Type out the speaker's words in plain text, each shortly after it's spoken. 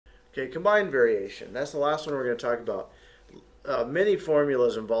Okay, combined variation. That's the last one we're going to talk about. Many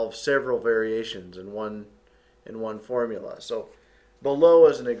formulas involve several variations in one formula. So below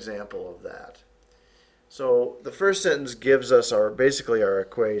is an example of that. So the first sentence gives us our basically our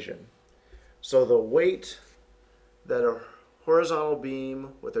equation. So the weight that a horizontal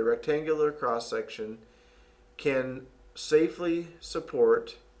beam with a rectangular cross section can safely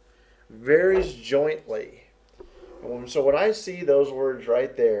support varies jointly. So when I see those words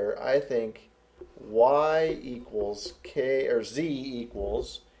right there, I think y equals k, or z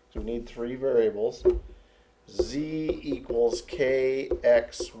equals, so we need three variables, z equals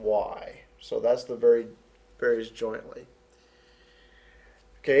kxy. So that's the varies jointly.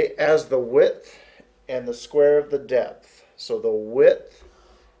 Okay, as the width and the square of the depth. So the width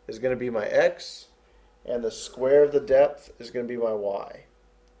is going to be my x, and the square of the depth is going to be my y.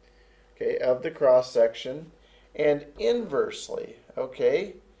 Okay, of the cross section. And inversely,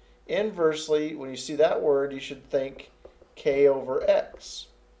 okay, inversely, when you see that word, you should think k over x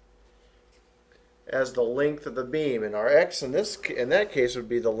as the length of the beam. And our x in that case would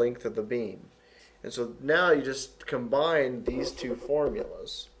be the length of the beam. And so now you just combine these two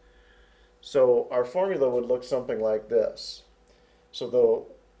formulas. So our formula would look something like this. So the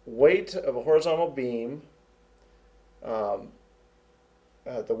weight of a horizontal beam, the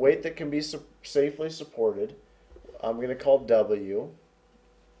weight that can be safely supported, I'm going to call W,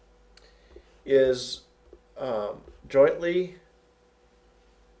 is jointly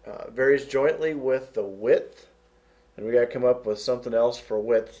varies jointly with the width, and we got to come up with something else for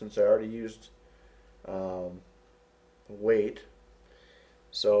width since I already used weight.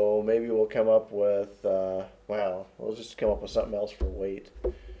 So maybe we'll come up with we'll just come up with something else for weight.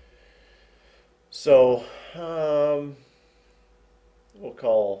 So we'll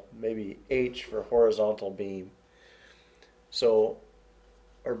call maybe H for horizontal beam. So,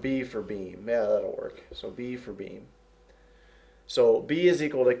 or B for beam. Yeah, that'll work. So B for beam. So B is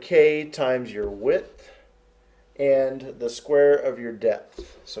equal to K times your width and the square of your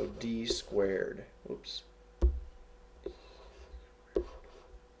depth. So D squared. Oops.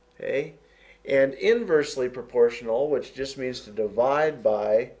 Okay. And inversely proportional, which just means to divide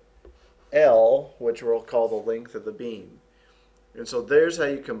by L, which we'll call the length of the beam. And so there's how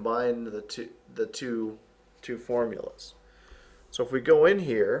you combine the two formulas. So if we go in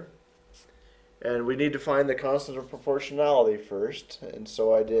here, and we need to find the constant of proportionality first, and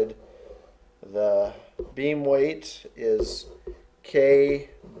so I did the beam weight is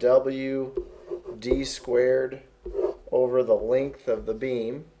kw d squared over the length of the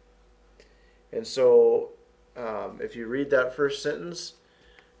beam. And so if you read that first sentence,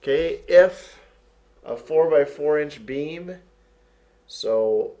 okay, if a 4 by 4 inch beam,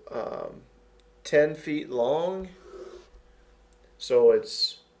 so 10 feet long, so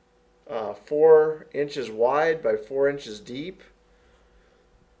it's 4 inches wide by 4 inches deep.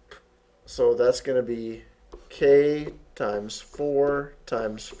 So that's going to be K times 4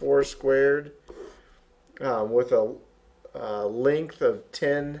 squared with a length of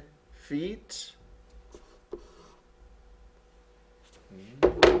 10 feet.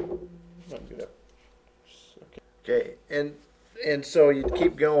 Okay, and so you'd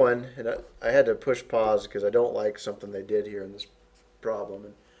keep going, and I had to push pause because I don't like something they did here in this problem,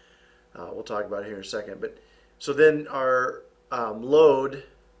 and we'll talk about it here in a second. But so then our load,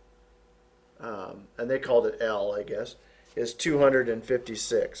 and they called it L, I guess, is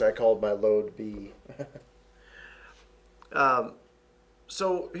 256. I called my load B.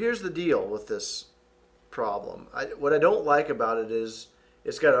 So here's the deal with this problem. What I don't like about it is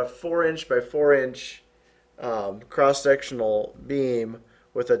it's got a 4 inch by 4 inch cross-sectional beam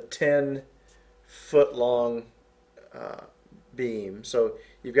with a 10-foot long beam. So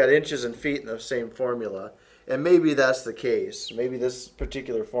you've got inches and feet in the same formula. And maybe that's the case. Maybe this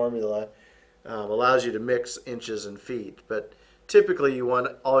particular formula allows you to mix inches and feet. But typically you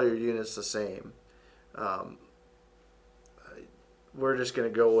want all your units the same. We're just going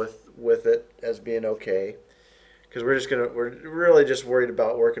to go with it as being okay, because we're really just worried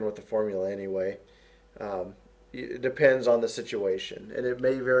about working with the formula anyway. It depends on the situation, and it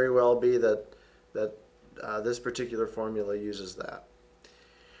may very well be that this particular formula uses that.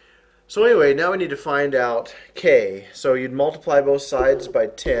 So anyway, now we need to find out K. So you'd multiply both sides by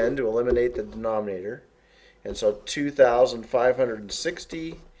 10 to eliminate the denominator, and so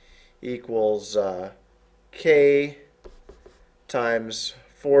 2,560 equals K times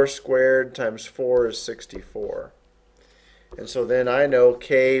 4 squared times 4 is 64. And so then I know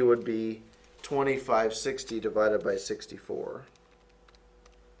K would be 2560 divided by 64.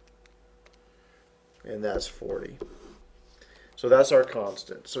 And that's 40. So that's our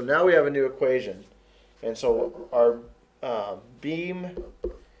constant. So now we have a new equation. And so our beam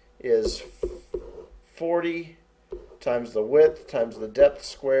is 40 times the width times the depth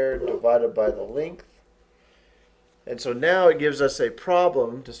squared divided by the length. And so now it gives us a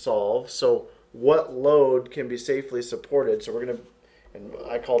problem to solve. So what load can be safely supported? So we're going to, and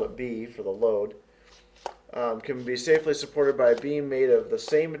I called it B for the load, can be safely supported by a beam made of the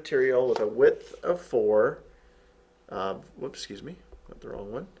same material with a width of 4, whoops, excuse me, got the wrong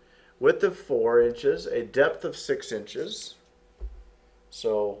one, width of 4 inches, a depth of 6 inches.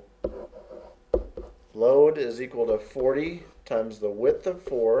 So load is equal to 40 times the width of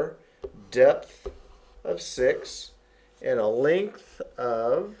 4, depth of 6, and a length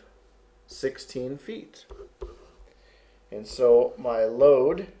of 16 feet. And so my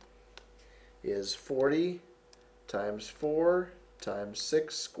load is 40 times 4 times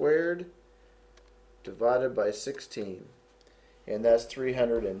 6 squared divided by 16. And that's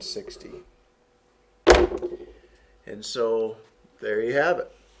 360. And so there you have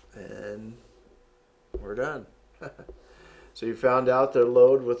it. And we're done. So you found out the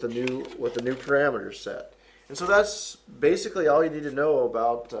load with the new parameter set. And so that's basically all you need to know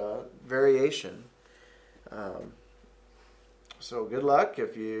about variation. So good luck.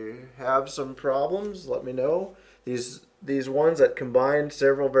 If you have some problems, let me know. These ones that combine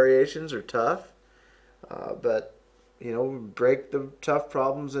several variations are tough, but you know, break the tough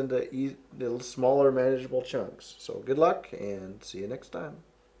problems into little smaller, manageable chunks. So good luck, and see you next time.